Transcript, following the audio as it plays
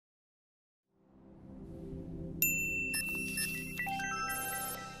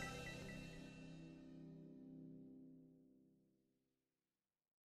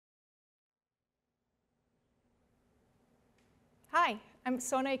I'm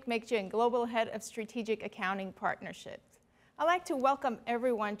Sona Ikmekjian, Global Head of Strategic Accounting Partnerships. I'd like to welcome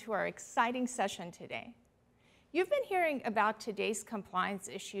everyone to our exciting session today. You've been hearing about today's compliance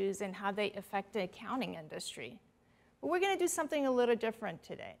issues and how they affect the accounting industry. But we're going to do something a little different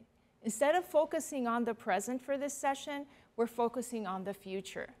today. Instead of focusing on the present for this session, we're focusing on the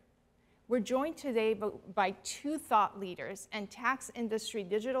future. We're joined today by two thought leaders and tax industry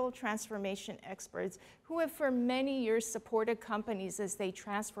digital transformation experts who have for many years supported companies as they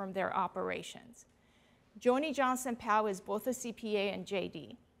transform their operations. Joni Johnson-Powe is both a CPA and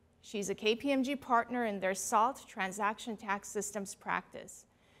JD. She's a KPMG partner in their SALT transaction tax systems practice.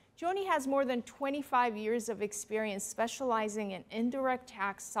 Joni has more than 25 years of experience specializing in indirect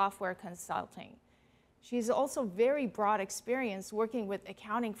tax software consulting. She has also very broad experience working with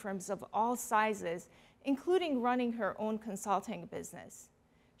accounting firms of all sizes, including running her own consulting business.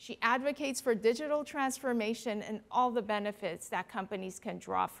 She advocates for digital transformation and all the benefits that companies can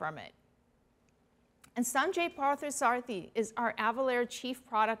draw from it. And Sanjay Parthasarathy is our Avalara Chief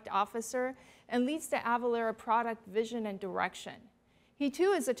Product Officer and leads the Avalara product vision and direction. He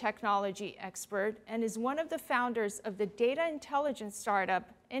too is a technology expert and is one of the founders of the data intelligence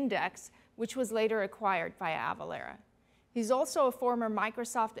startup Index, which was later acquired by Avalara. He's also a former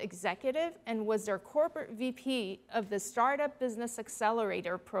Microsoft executive and was their corporate VP of the Startup Business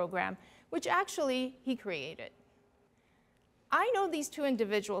Accelerator program, which actually he created. I know these two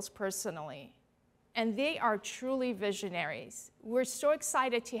individuals personally, and they are truly visionaries. We're so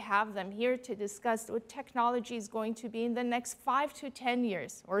excited to have them here to discuss what technology is going to be in the next 5 to 10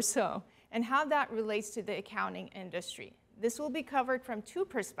 years or so, and how that relates to the accounting industry. This will be covered from two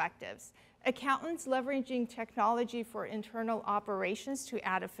perspectives: accountants leveraging technology for internal operations to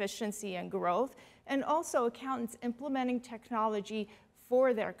add efficiency and growth, and also accountants implementing technology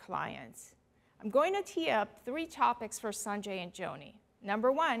for their clients. I'm going to tee up 3 topics for Sanjay and Joni.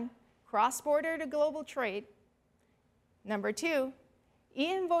 Number 1, cross-border to global trade. Number 2,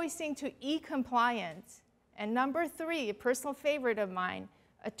 e-invoicing to e-compliance. And number 3, a personal favorite of mine,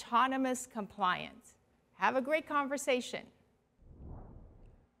 autonomous compliance. Have a great conversation.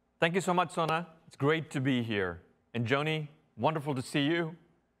 Thank you so much, Sona. It's great to be here. And Joni, wonderful to see you.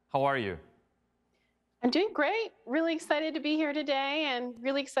 How are you? I'm doing great. Really excited to be here today and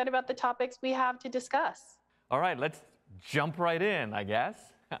really excited about the topics we have to discuss. All right, let's jump right in, I guess.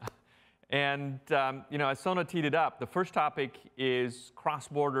 And as Sona teed it up, the first topic is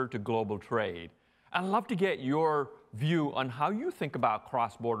cross-border to global trade. I'd love to get your view on how you think about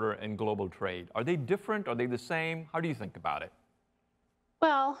cross-border and global trade. Are they different? Are they the same? How do you think about it?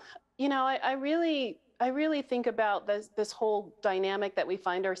 Well, I really think about this whole dynamic that we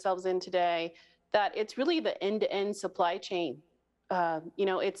find ourselves in today, that it's really the end-to-end supply chain.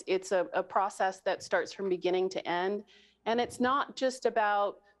 It's a process that starts from beginning to end, and it's not just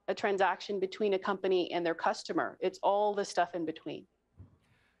about a transaction between a company and their customer. It's all the stuff in between.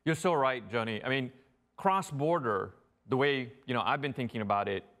 You're so right, Joni. I mean, cross-border, the way I've been thinking about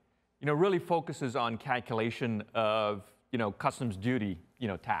it, really focuses on calculation of customs duty,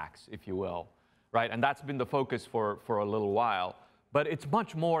 tax, if you will, right? And that's been the focus for a little while. But it's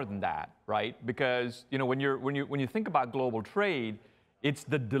much more than that, right? Because when you think about global trade, it's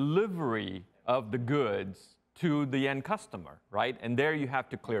the delivery of the goods to the end customer, right? And there you have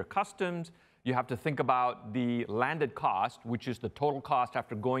to clear customs. You have to think about the landed cost, which is the total cost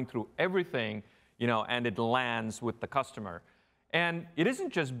after going through everything, and it lands with the customer. And it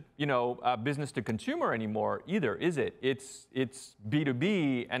isn't just business to consumer anymore either, is it? It's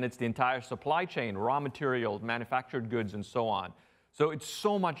B2B, and it's the entire supply chain, raw materials, manufactured goods, and so on. So it's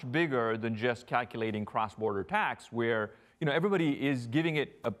so much bigger than just calculating cross-border tax, where everybody is giving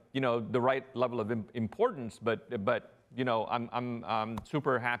it the right level of importance. But I'm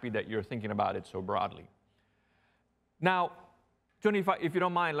super happy that you're thinking about it so broadly. Now, Joni, if you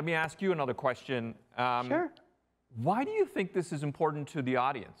don't mind, let me ask you another question. Sure. Why do you think this is important to the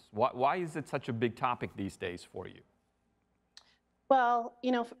audience? Why is it such a big topic these days for you? Well,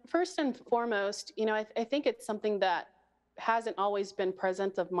 first and foremost, I think it's something that hasn't always been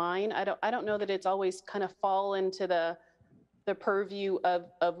present of mind. I don't know that it's always kind of fall into the purview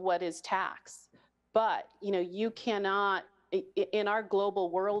of what is tax. But you cannot, in our global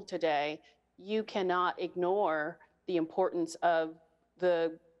world today, you cannot ignore the importance of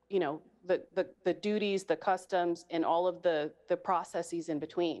the duties, the customs, and all of the processes in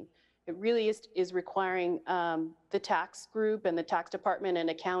between. It really is requiring the tax group and the tax department and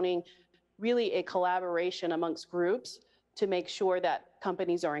accounting, really a collaboration amongst groups to make sure that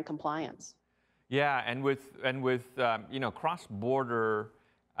companies are in compliance. Yeah, and with cross-border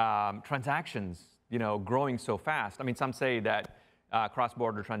transactions, growing so fast. I mean, some say that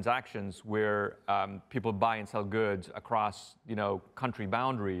cross-border transactions where people buy and sell goods across, country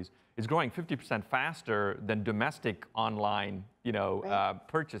boundaries is growing 50% faster than domestic online,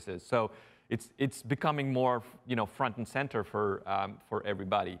 purchases. So it's becoming more, front and center for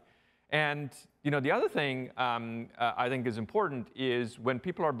everybody. And the other thing I think is important is when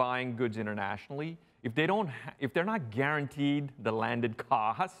people are buying goods internationally, if they're not guaranteed the landed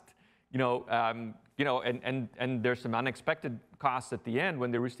cost, and there's some unexpected costs at the end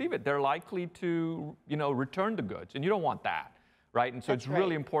when they receive it, they're likely to return the goods, and you don't want that, right? And so it's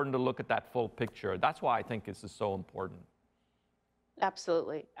really important to look at that full picture. That's why I think this is so important.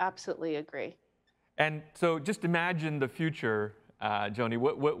 Absolutely, absolutely agree. And so just imagine the future. Joni,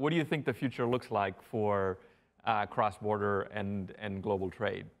 what do you think the future looks like for cross-border and global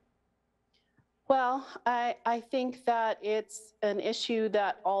trade? Well, I think that it's an issue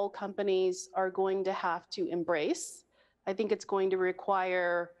that all companies are going to have to embrace. I think it's going to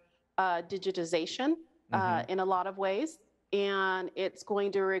require digitization in a lot of ways, and it's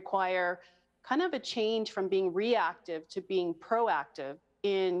going to require kind of a change from being reactive to being proactive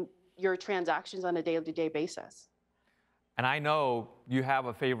in your transactions on a day-to-day basis. And I know you have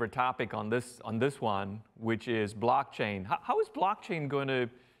a favorite topic on this one, which is blockchain. How is blockchain going to,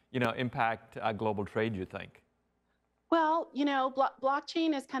 impact global trade, you think? Well,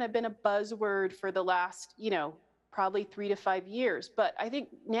 blockchain has kind of been a buzzword for the last, probably 3 to 5 years. But I think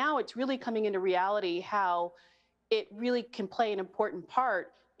now it's really coming into reality how it really can play an important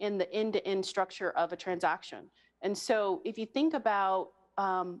part in the end-to-end structure of a transaction. And so if you think about,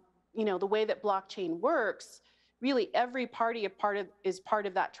 the way that blockchain works, really every party is part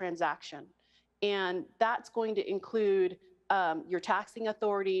of that transaction. And that's going to include your taxing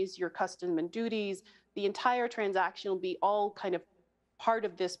authorities, your custom and duties. The entire transaction will be all kind of part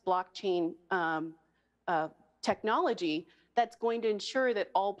of this blockchain technology that's going to ensure that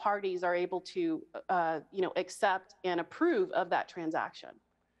all parties are able to accept and approve of that transaction.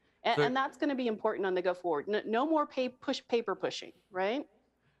 And that's going to be important on the go forward. No more paper pushing, right?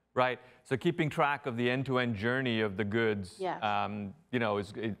 Right. So keeping track of the end-to-end journey of the goods, yes.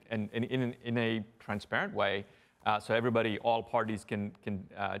 Is in a transparent way, so everybody, all parties can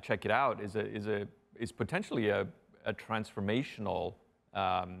check it out. Is potentially a transformational,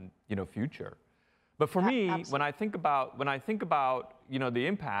 future. But for me, absolutely. when I think about the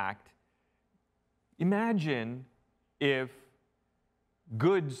impact, imagine if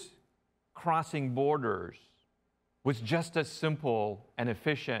goods crossing borders was just as simple and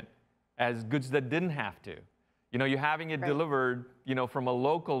efficient as goods that didn't have to. You're having it delivered, from a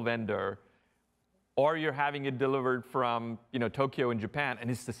local vendor, or you're having it delivered from, Tokyo in Japan,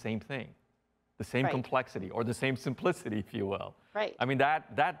 and it's the same thing, the same complexity, or the same simplicity, if you will. Right. I mean,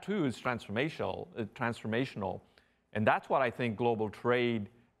 that too is transformational, and that's what I think global trade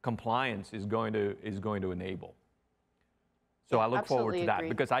compliance is going to enable. So I look forward to that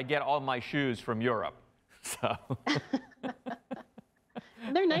because I get all my shoes from Europe. So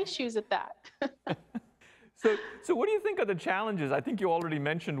they're nice shoes at that. So what do you think are the challenges? I think you already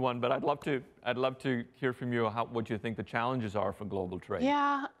mentioned one, but I'd love to hear from you what you think the challenges are for global trade.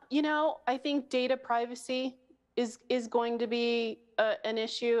 Yeah, I think data privacy is going to be an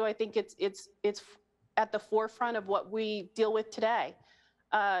issue. I think it's at the forefront of what we deal with today.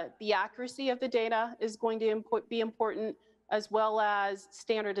 The accuracy of the data is going to be important, as well as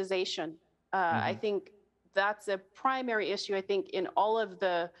standardization. I think that's a primary issue, I think, in all of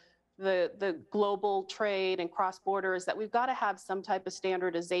the global trade and cross-border, is that we've got to have some type of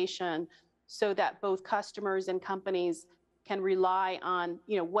standardization so that both customers and companies can rely on,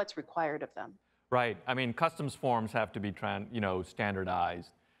 what's required of them. Right. I mean, customs forms have to be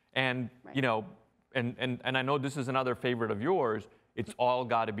standardized. And, and I know this is another favorite of yours, it's all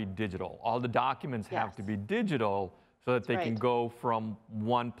got to be digital. All the documents have to be digital, so that they can go from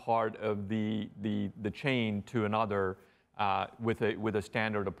one part of the chain to another with a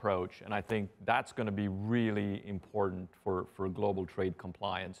standard approach. And I think that's going to be really important for global trade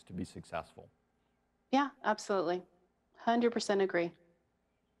compliance to be successful. Yeah, absolutely. 100% agree.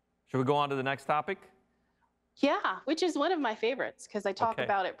 Should we go on to the next topic? Yeah, which is one of my favorites because I talk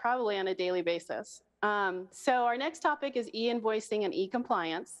about it probably on a daily basis. So our next topic is e-invoicing and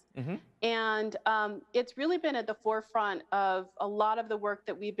e-compliance. And it's really been at the forefront of a lot of the work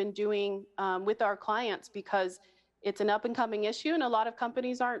that we've been doing with our clients, because it's an up-and-coming issue and a lot of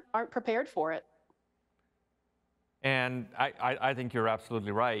companies aren't prepared for it. And I think you're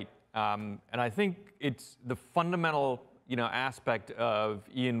absolutely right. And I think it's the fundamental aspect of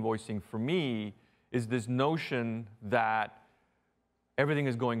e-invoicing for me is this notion that everything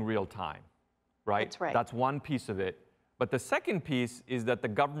is going real time. Right? That's right. That's one piece of it. But the second piece is that the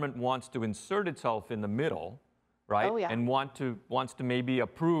government wants to insert itself in the middle, right? Oh, yeah. And wants to maybe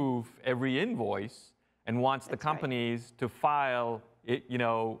approve every invoice and wants the That's right. companies to file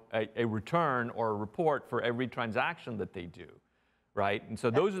a return or a report for every transaction that they do, right? And so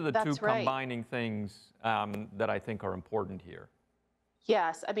those are the two That's right. combining things that I think are important here.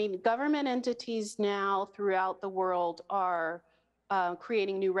 Yes, I mean, government entities now throughout the world are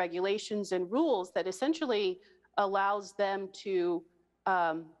creating new regulations and rules that essentially allows them to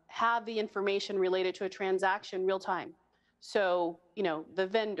have the information related to a transaction real time. So, the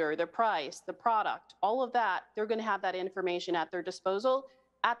vendor, the price, the product, all of that, they're going to have that information at their disposal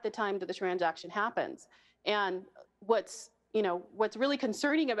at the time that the transaction happens. And what's really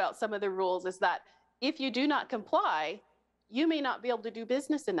concerning about some of the rules is that if you do not comply, you may not be able to do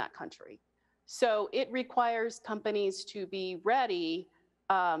business in that country. So it requires companies to be ready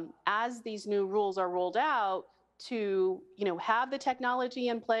as these new rules are rolled out to have the technology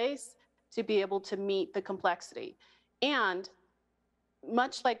in place to be able to meet the complexity. And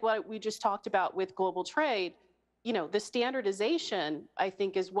much like what we just talked about with global trade, the standardization, I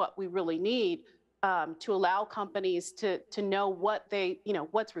think, is what we really need to allow companies to know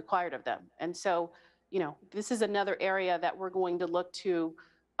what's required of them. And so, this is another area that we're going to look to,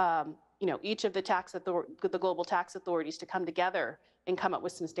 each of the global tax authorities to come together and come up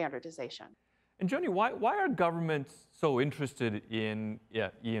with some standardization. And Joni, why are governments so interested in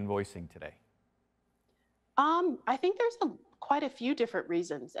e-invoicing today? I think there's quite a few different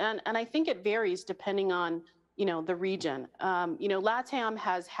reasons, and I think it varies depending on the region. LATAM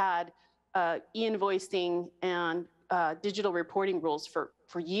has had e-invoicing and digital reporting rules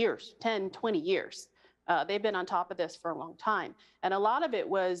for years, 10, 20 years. They've been on top of this for a long time. And a lot of it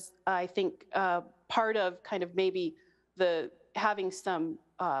was, I think, part of kind of maybe having some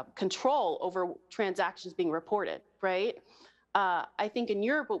control over transactions being reported, right? I think in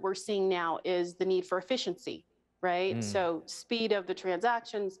Europe, what we're seeing now is the need for efficiency, right? So speed of the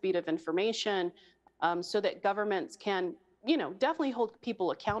transaction, speed of information, so that governments can, definitely hold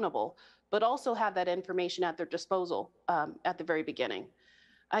people accountable, but also have that information at their disposal at the very beginning.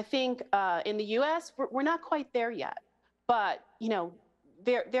 I think in the U.S., we're not quite there yet, but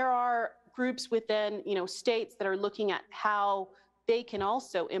there are groups within states that are looking at how they can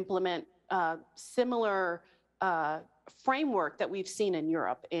also implement similar framework that we've seen in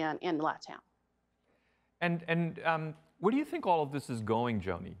Europe and LATAM. And where do you think all of this is going,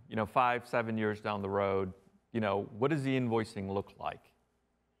 Joni? 5, 7 years down the road, what does the invoicing look like?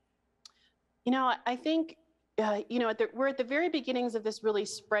 I think we're at the very beginnings of this really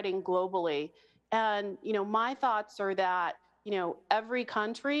spreading globally. And, my thoughts are that, every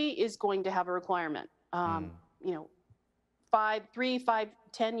country is going to have a requirement. 3, 5,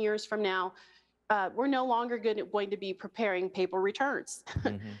 10 years from now, we're no longer going to be preparing paper returns.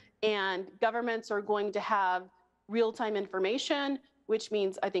 And governments are going to have real-time information, which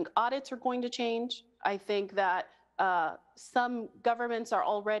means I think audits are going to change. I think that some governments are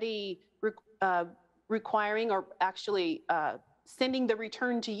already requiring or actually sending the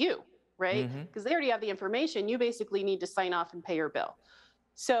return to you, right? Because they already have the information. You basically need to sign off and pay your bill.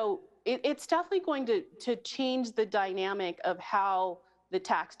 So it's definitely going to change the dynamic of how the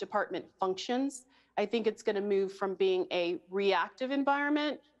tax department functions. I think it's going to move from being a reactive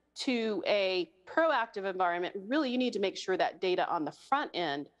environment to a proactive environment. Really, you need to make sure that data on the front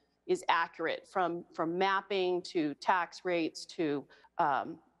end is accurate, from mapping to tax rates to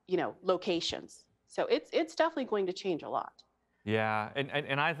locations. So it's definitely going to change a lot. Yeah,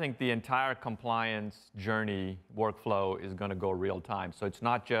 and I think the entire compliance journey workflow is going to go real time. So it's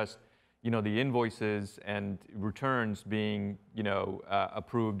not just the invoices and returns being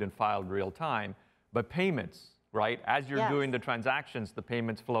approved and filed real time, but payments, right? As you're doing the transactions, the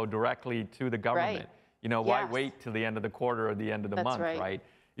payments flow directly to the government. Why wait till the end of the quarter or the end of the month, right?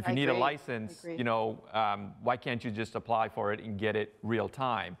 If you need a license, why can't you just apply for it and get it real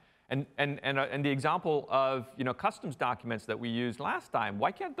time? And the example of customs documents that we used last time,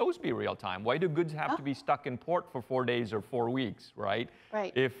 why can't those be real time? Why do goods have to be stuck in port for 4 days or 4 weeks, right?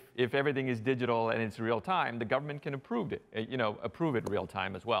 If everything is digital and it's real time, the government can approve it real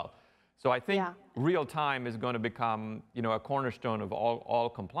time as well. So I think real time is going to become a cornerstone of all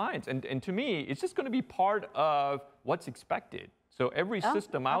compliance. And to me, it's just going to be part of what's expected. So every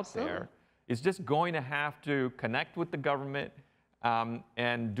system out there is just going to have to connect with the government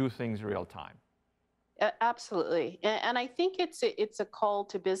and do things real time. Absolutely. And I think it's a call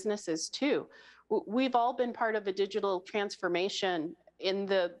to businesses too. We've all been part of a digital transformation in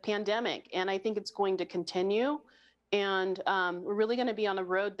the pandemic, and I think it's going to continue. And we're really going to be on a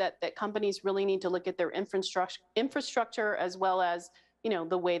road that companies really need to look at their infrastructure as well as,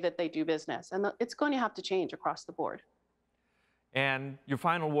 the way that they do business. And it's going to have to change across the board. And your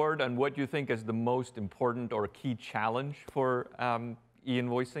final word on what you think is the most important or key challenge for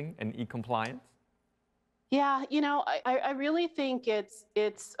e-invoicing and e-compliance? Yeah, I really think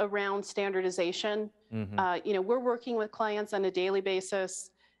it's around standardization. We're working with clients on a daily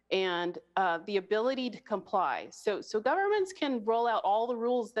basis, and the ability to comply. So governments can roll out all the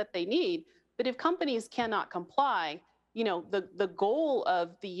rules that they need, but if companies cannot comply, the goal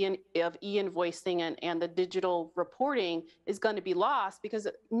of e-invoicing and the digital reporting is going to be lost, because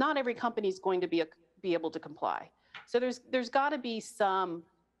not every company is going to be able to comply. So there's got to be some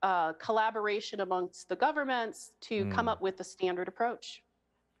collaboration amongst the governments to come up with a standard approach.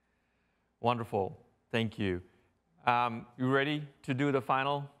 Wonderful. Thank you. You ready to do the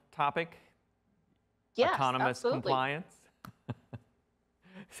final topic? Yes, autonomous absolutely. compliance.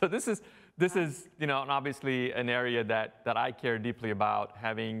 So this is obviously an area that I care deeply about,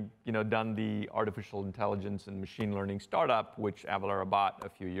 having done the artificial intelligence and machine learning startup, which Avalara bought a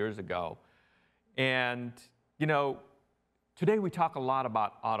few years ago. And today we talk a lot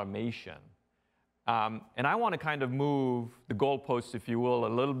about automation. And I want to kind of move the goalposts, if you will,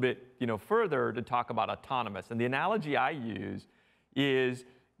 a little bit further to talk about autonomous. And the analogy I use is,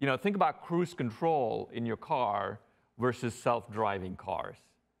 think about cruise control in your car versus self-driving cars,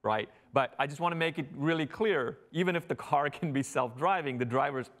 right? But I just want to make it really clear, even if the car can be self-driving, the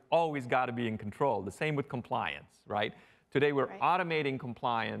driver's always got to be in control. The same with compliance, right? Today we're automating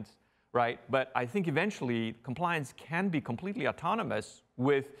compliance, right? But I think eventually compliance can be completely autonomous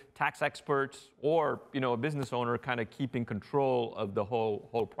with tax experts or a business owner kind of keeping control of the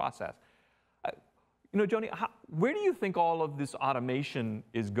whole process. Joni, where do you think all of this automation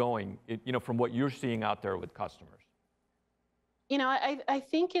is going? From what you're seeing out there with customers. I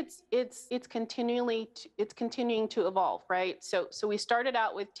think it's continuing to evolve, right? So we started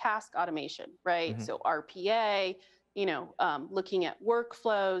out with task automation, right? So RPA, looking at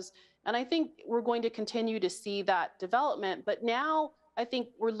workflows. And I think we're going to continue to see that development. But now I think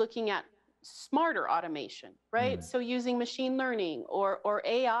we're looking at smarter automation, right? So using machine learning or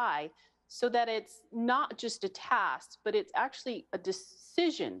AI, so that it's not just a task, but it's actually a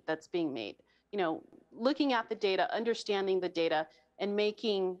decision that's being made. Looking at the data, understanding the data, and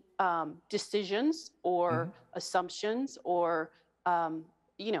making decisions or assumptions or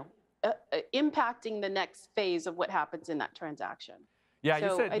impacting the next phase of what happens in that transaction. Yeah,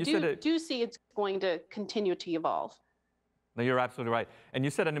 so I do see it's going to continue to evolve. No, you're absolutely right. And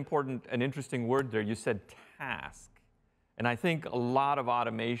you said an interesting word there. You said task. And I think a lot of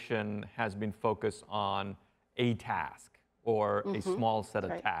automation has been focused on a task or a small set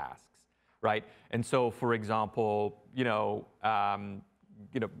of tasks, right? And so, for example,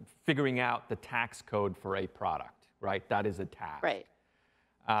 figuring out the tax code for a product, right? That is a task. Right.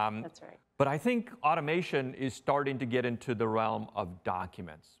 That's right. But I think automation is starting to get into the realm of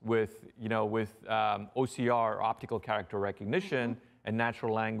documents with OCR, optical character recognition, and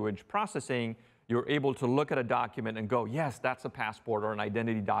natural language processing. You're able to look at a document and go, yes, that's a passport or an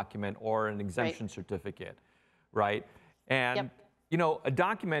identity document or an exemption certificate, right? And a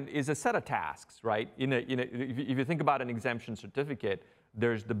document is a set of tasks, right? If you think about an exemption certificate,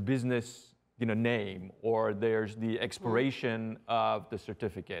 there's the business name, or there's the expiration of the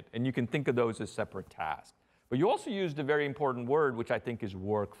certificate. And you can think of those as separate tasks. But you also used a very important word, which I think is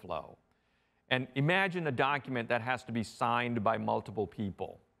workflow. And imagine a document that has to be signed by multiple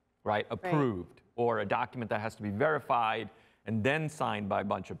people, right? Approved, or a document that has to be verified and then signed by a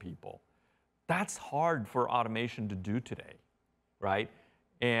bunch of people. That's hard for automation to do today, right?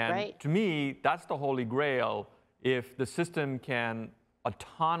 And to me, that's the holy grail. If the system can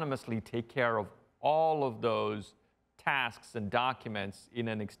autonomously take care of all of those tasks and documents in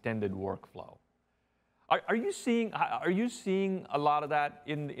an extended workflow. Are you seeing a lot of that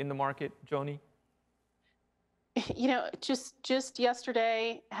in the market, Joni? Just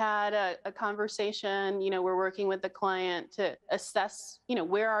yesterday had a conversation. We're working with the client to assess,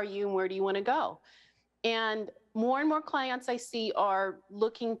 where are you and where do you want to go? And more clients I see are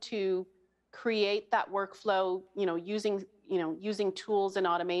looking to create that workflow, using tools and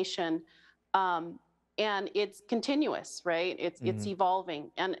automation, and it's continuous, right? It's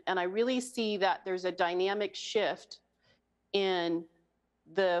evolving, and I really see that there's a dynamic shift in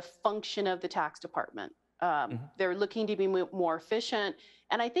the function of the tax department. They're looking to be more efficient,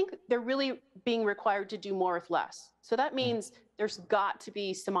 and I think they're really being required to do more with less. So that means there's got to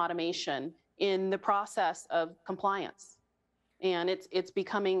be some automation in the process of compliance, and it's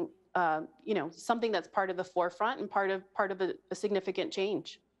becoming something that's part of the forefront and part of a significant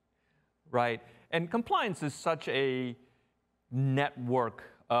change. Right. And compliance is such a network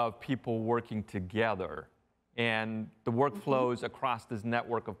of people working together. And the workflows across this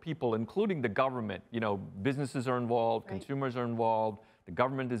network of people, including the government, businesses are involved, consumers are involved, the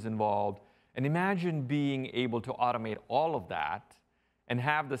government is involved. And imagine being able to automate all of that and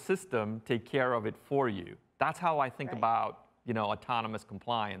have the system take care of it for you. That's how I think about, autonomous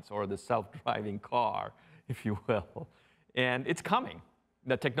compliance or the self-driving car, if you will. And it's coming.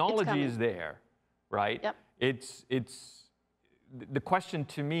 The technology is there, right? Yep. The question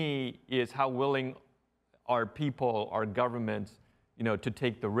to me is how willing are people, are governments, to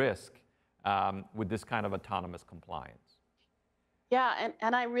take the risk with this kind of autonomous compliance? Yeah,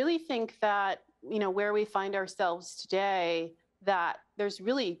 and I really think that, where we find ourselves today, that there's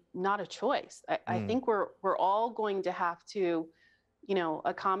really not a choice. I think we're all going to have to,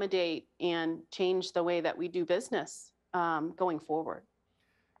 accommodate and change the way that we do business going forward.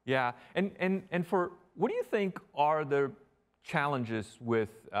 Yeah, and for what do you think are the challenges with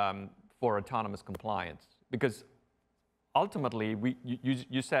for autonomous compliance? Because ultimately,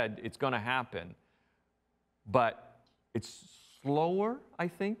 you said it's going to happen, but it's slower, I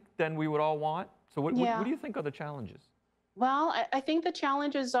think, than we would all want. So what do you think are the challenges? Well, I think the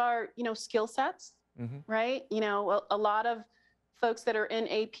challenges are, skill sets, right? A lot of folks that are in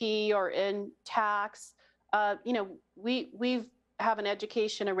AP or in tax, we have an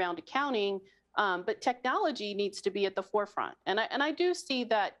education around accounting, but technology needs to be at the forefront. And I do see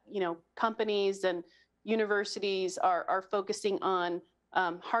that, companies and universities are focusing on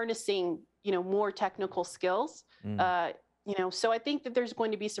harnessing, more technical skills. So I think that there's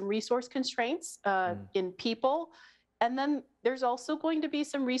going to be some resource constraints in people. And then there's also going to be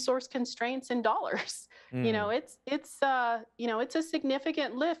some resource constraints in dollars. It's a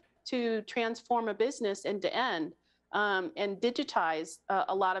significant lift to transform a business end to end and digitize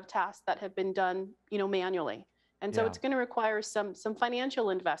a lot of tasks that have been done, manually. And so it's going to require some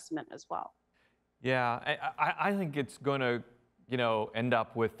financial investment as well. Yeah, I think it's going to, end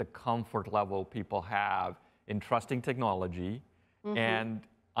up with the comfort level people have in trusting technology and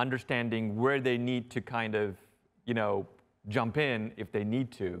understanding where they need to kind of, jump in if they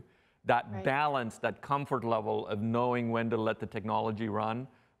need to. That balance, that comfort level of knowing when to let the technology run,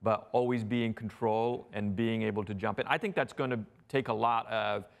 but always be in control and being able to jump in. I think that's going to take a lot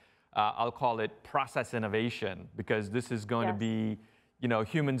of, I'll call it process innovation, because this is going to be,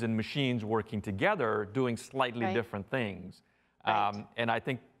 humans and machines working together doing slightly different things. And I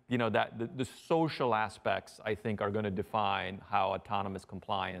think, that the social aspects, I think, are going to define how autonomous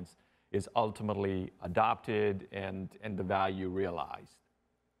compliance is ultimately adopted and the value realized.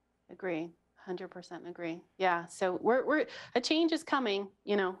 Agree. 100% agree. Yeah. So a change is coming.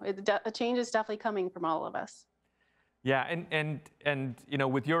 A change is definitely coming from all of us. Yeah, and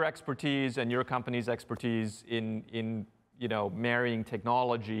with your expertise and your company's expertise in marrying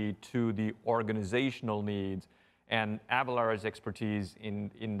technology to the organizational needs, and Avalara's expertise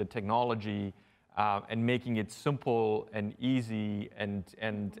in the technology and making it simple and easy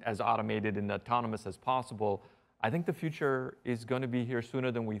and as automated and autonomous as possible, I think the future is going to be here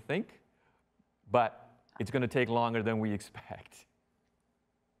sooner than we think, but it's going to take longer than we expect.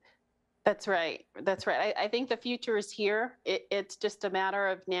 That's right. That's right. I think the future is here. It's just a matter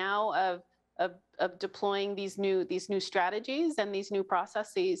of now of deploying these new strategies and these new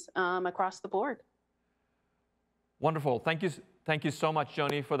processes across the board. Wonderful. Thank you so much,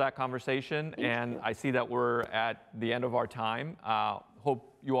 Joni, for that conversation. And I see that we're at the end of our time.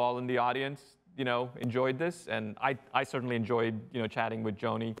 Hope you all in the audience, enjoyed this. And I certainly enjoyed, chatting with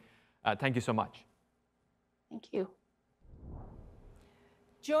Joni. Thank you so much. Thank you.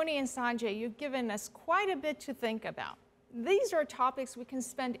 Joni and Sanjay, you've given us quite a bit to think about. These are topics we can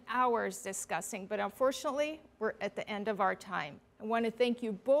spend hours discussing, but unfortunately, we're at the end of our time. I want to thank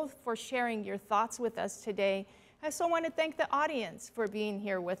you both for sharing your thoughts with us today. I also want to thank the audience for being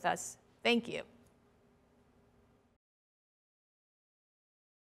here with us. Thank you.